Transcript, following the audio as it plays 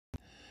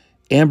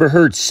Amber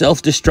Heard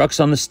self-destructs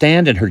on the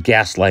stand and her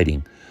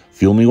gaslighting.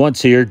 Fool me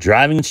once here,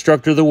 driving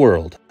instructor of the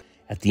world.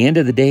 At the end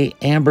of the day,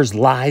 Amber's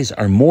lies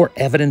are more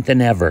evident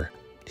than ever.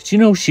 Did you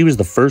know she was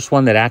the first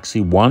one that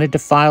actually wanted to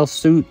file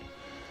suit?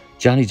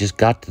 Johnny just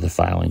got to the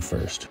filing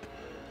first.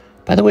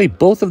 By the way,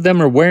 both of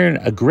them are wearing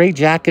a gray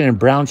jacket and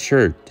brown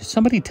shirt. Did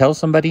somebody tell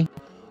somebody?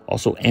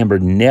 Also, Amber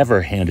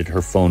never handed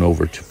her phone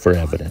over for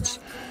evidence.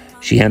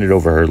 She handed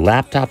over her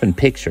laptop and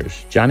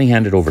pictures. Johnny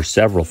handed over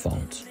several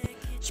phones.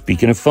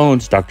 Speaking of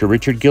phones, Dr.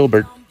 Richard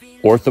Gilbert,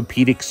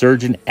 orthopedic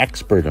surgeon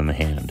expert on the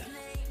hand.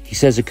 He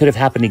says it could have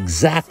happened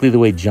exactly the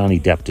way Johnny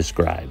Depp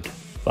described.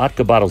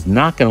 Vodka bottle's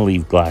not going to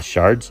leave glass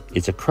shards.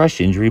 It's a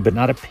crush injury, but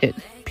not a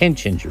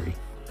pinch injury.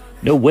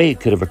 No way it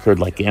could have occurred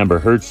like Amber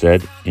Heard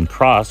said. In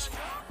Cross,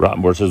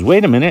 Rottenborn says,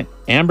 wait a minute,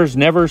 Amber's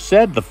never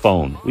said the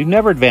phone. We've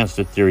never advanced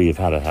a theory of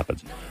how that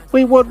happens.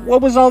 Wait,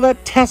 what was all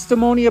that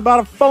testimony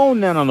about a phone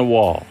then on the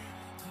wall?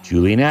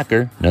 Julian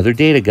Ecker, another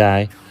data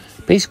guy.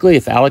 Basically,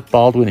 if Alec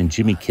Baldwin and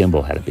Jimmy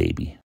Kimmel had a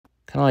baby.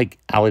 Kind of like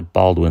Alec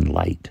Baldwin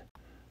light.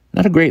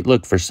 Not a great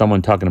look for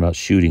someone talking about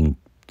shooting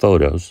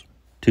photos.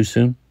 Too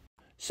soon?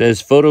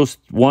 Says photos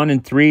 1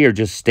 and 3 are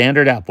just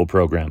standard Apple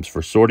programs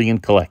for sorting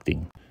and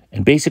collecting.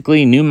 And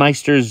basically,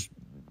 Neumeister's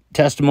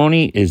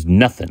testimony is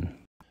nothing.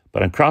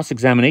 But on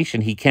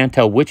cross-examination, he can't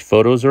tell which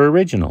photos are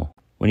original.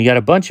 When you got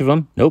a bunch of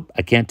them, nope,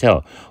 I can't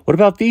tell. What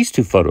about these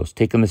 2 photos,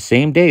 taken the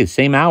same day, the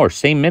same hour,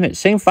 same minute,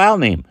 same file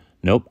name?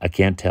 Nope, I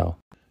can't tell.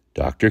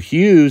 Dr.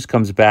 Hughes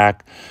comes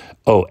back.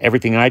 Oh,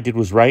 everything I did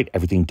was right.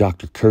 Everything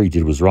Dr. Curry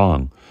did was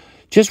wrong.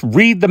 Just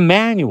read the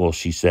manual,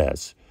 she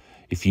says.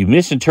 If you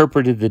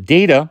misinterpreted the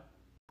data,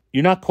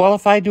 you're not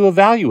qualified to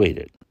evaluate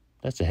it.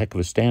 That's a heck of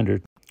a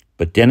standard.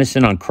 But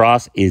Dennison on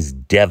Cross is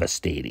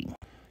devastating.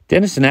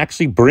 Dennison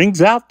actually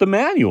brings out the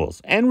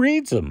manuals and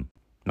reads them.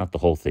 Not the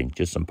whole thing,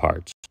 just some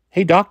parts.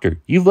 Hey, doctor,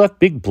 you've left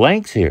big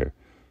blanks here.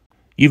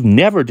 You've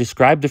never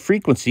described the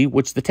frequency,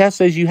 which the test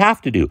says you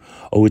have to do.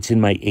 Oh, it's in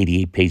my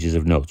 88 pages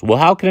of notes. Well,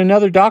 how can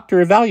another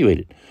doctor evaluate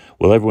it?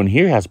 Well, everyone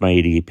here has my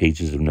 88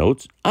 pages of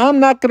notes. I'm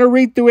not going to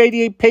read through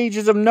 88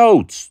 pages of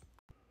notes.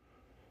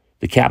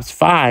 The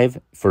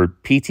CAPS-5 for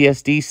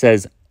PTSD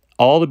says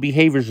all the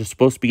behaviors are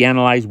supposed to be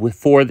analyzed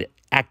for the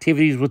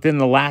activities within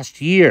the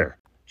last year.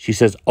 She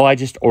says, oh, I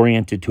just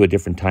oriented to a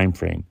different time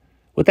frame.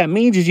 What that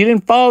means is you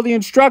didn't follow the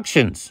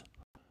instructions.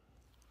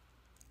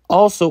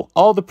 Also,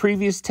 all the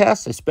previous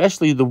tests,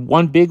 especially the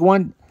one big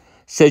one,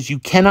 says you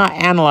cannot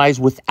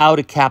analyze without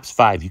a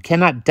CAPS-5. You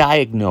cannot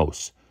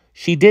diagnose.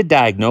 She did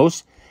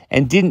diagnose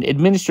and didn't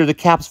administer the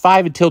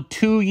CAPS-5 until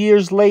 2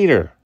 years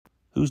later.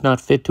 Who's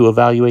not fit to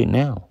evaluate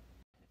now?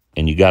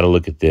 And you got to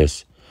look at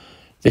this.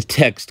 The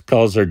text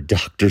calls her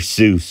Dr.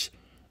 Seuss.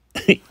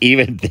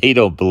 Even they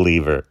don't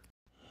believe her.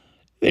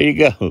 There you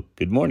go.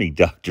 Good morning,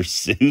 Dr.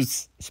 Seuss.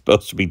 It's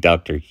supposed to be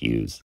Dr.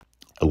 Hughes.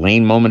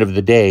 Elaine moment of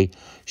the day.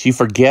 She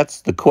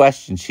forgets the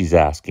question she's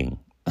asking.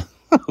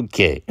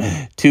 Okay,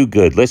 too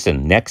good.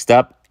 Listen, next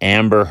up,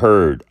 Amber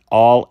Heard.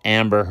 All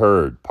Amber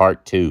Heard,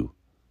 part 2.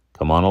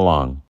 Come on along.